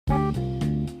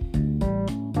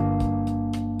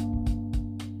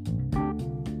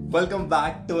Welcome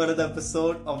back to another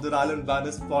episode of the Ralan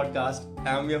Banas podcast.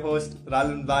 I'm your host,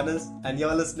 Ralan Banas, and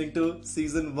you're listening to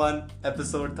Season 1,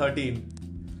 Episode 13.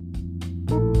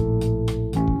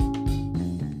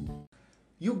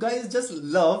 You guys just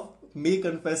love me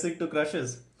confessing to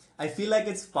crushes. I feel like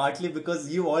it's partly because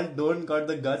you all don't got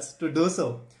the guts to do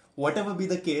so. Whatever be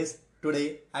the case,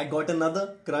 today I got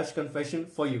another crush confession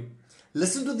for you.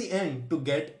 Listen to the end to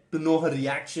get to know her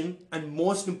reaction and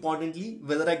most importantly,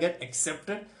 whether I get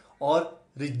accepted or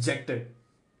rejected.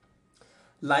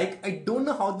 Like, I don't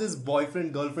know how this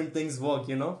boyfriend girlfriend things work.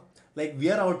 Like, we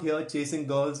are out here chasing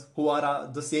girls who are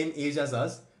the same age as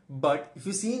us, but if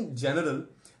you see in general,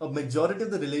 a majority of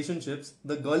the relationships,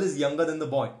 the girl is younger than the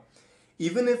boy,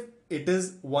 even if it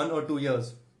is 1 or 2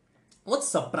 years. What's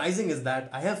surprising is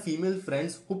that I have female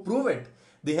friends who prove it.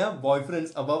 They have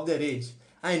boyfriends above their age.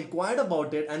 I inquired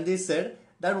about it and they said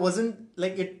that wasn't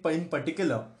like it in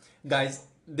particular. Guys,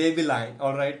 they be lying,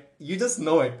 alright? You just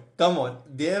know it. Come on,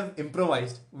 they have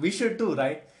improvised. We should too,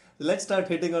 right? Let's start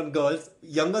hitting on girls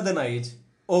younger than our age.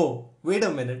 Oh, wait a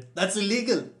minute, that's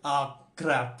illegal. Ah,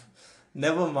 crap.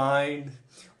 Never mind.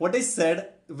 What I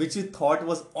said, which you thought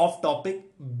was off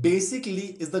topic,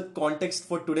 basically is the context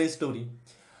for today's story.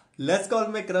 Let's call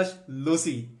my crush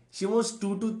Lucy. She was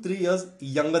 2 to 3 years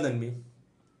younger than me.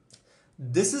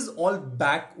 This is all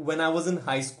back when I was in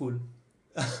high school.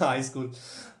 high school.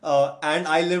 And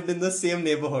I lived in the same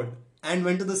neighborhood and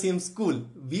went to the same school.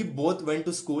 We both went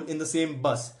to school in the same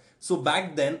bus. So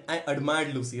back then, I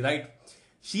admired Lucy, right?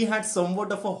 She had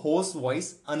somewhat of a hoarse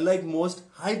voice, unlike most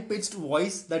high pitched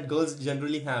voice that girls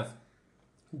generally have.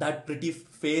 That pretty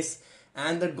face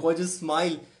and that gorgeous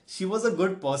smile. She was a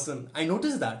good person. I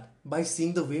noticed that by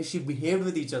seeing the way she behaved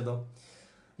with each other.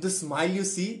 The smile you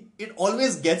see, it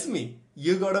always gets me.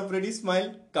 You got a pretty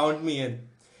smile? Count me in.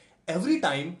 Every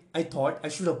time I thought I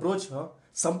should approach her,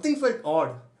 something felt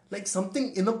odd, like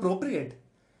something inappropriate.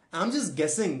 I'm just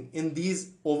guessing in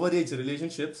these overage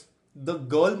relationships, the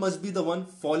girl must be the one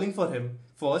falling for him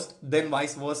first, then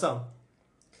vice versa.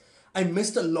 I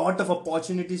missed a lot of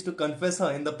opportunities to confess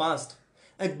her in the past.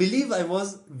 I believe I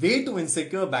was way too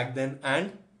insecure back then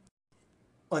and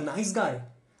a nice guy.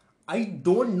 I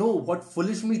don't know what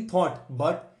foolish me thought,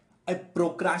 but I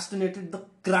procrastinated the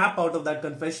crap out of that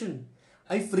confession.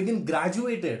 I friggin'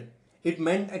 graduated. It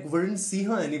meant I wouldn't see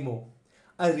her anymore.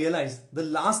 I realized the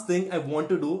last thing I want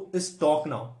to do is talk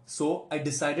now. So I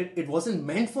decided it wasn't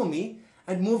meant for me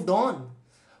and moved on.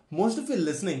 Most of you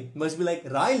listening must be like,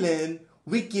 Rylan,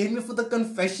 we came here for the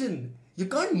confession. You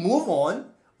can't move on.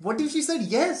 What if she said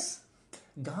yes?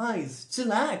 Guys,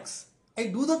 chillax. I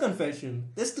do the confession.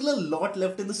 There's still a lot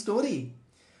left in the story.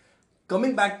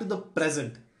 Coming back to the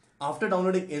present, after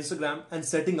downloading Instagram and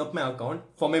setting up my account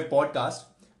for my podcast,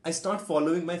 I start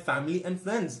following my family and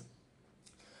friends.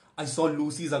 I saw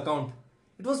Lucy's account.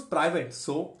 It was private,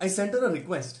 so I sent her a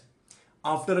request.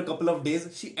 After a couple of days,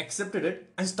 she accepted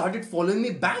it and started following me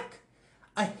back.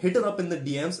 I hit her up in the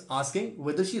DMs asking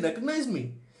whether she recognized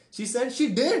me. She said she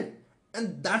did,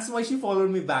 and that's why she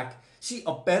followed me back. She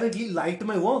apparently liked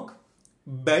my work.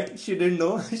 Bet she didn't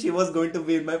know she was going to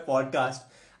be in my podcast.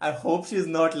 I hope she's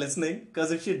not listening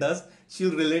because if she does,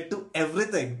 she'll relate to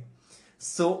everything.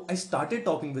 So I started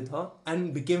talking with her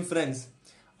and became friends.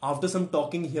 After some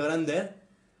talking here and there,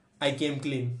 I came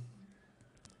clean.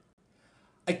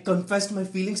 I confessed my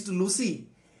feelings to Lucy.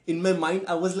 In my mind,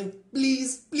 I was like,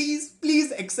 please, please,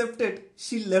 please accept it.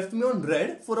 She left me on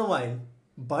red for a while,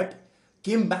 but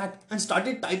came back and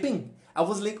started typing. I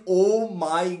was like, oh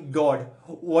my god,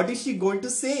 what is she going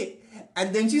to say?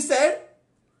 And then she said,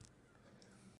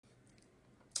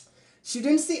 she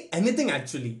didn't say anything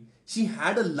actually. She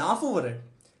had a laugh over it.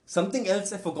 Something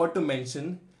else I forgot to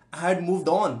mention, I had moved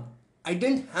on. I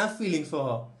didn't have feelings for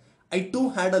her. I too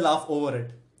had a laugh over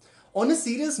it. On a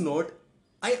serious note,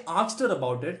 I asked her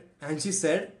about it and she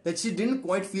said that she didn't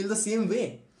quite feel the same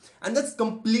way. And that's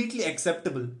completely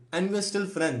acceptable and we're still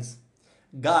friends.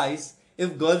 Guys,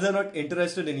 if girls are not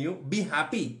interested in you, be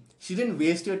happy. She didn't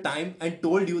waste your time and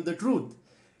told you the truth.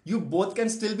 You both can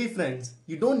still be friends.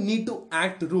 You don't need to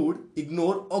act rude,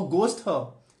 ignore or ghost her.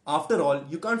 After all,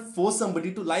 you can't force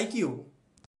somebody to like you.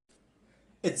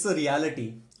 It's a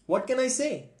reality. What can I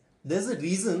say? There's a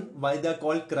reason why they're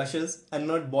called crushes and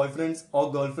not boyfriends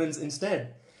or girlfriends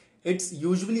instead. It's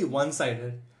usually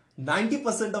one-sided.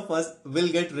 90% of us will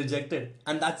get rejected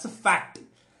and that's a fact.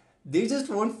 They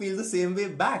just won't feel the same way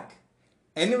back.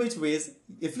 Any which ways,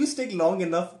 if you stick long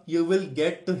enough, you will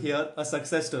get to hear a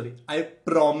success story. I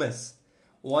promise.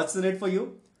 What's in it for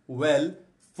you? Well,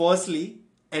 firstly,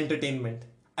 entertainment.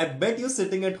 I bet you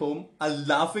sitting at home are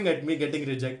laughing at me getting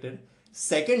rejected.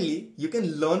 Secondly, you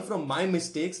can learn from my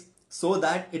mistakes so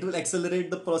that it will accelerate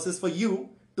the process for you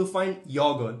to find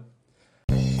your girl.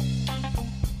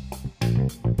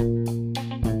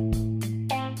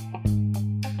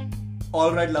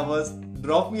 Alright lovers,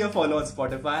 drop me a follow on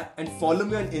Spotify and follow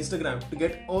me on Instagram to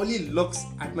get early looks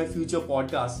at my future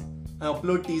podcasts. I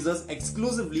upload teasers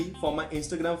exclusively for my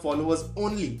Instagram followers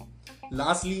only.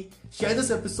 Lastly, share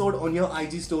this episode on your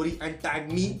IG story and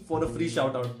tag me for a free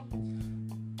shoutout.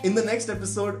 In the next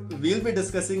episode, we'll be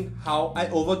discussing how I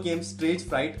overcame stage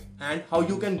fright and how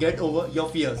you can get over your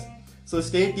fears. So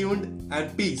stay tuned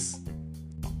and peace.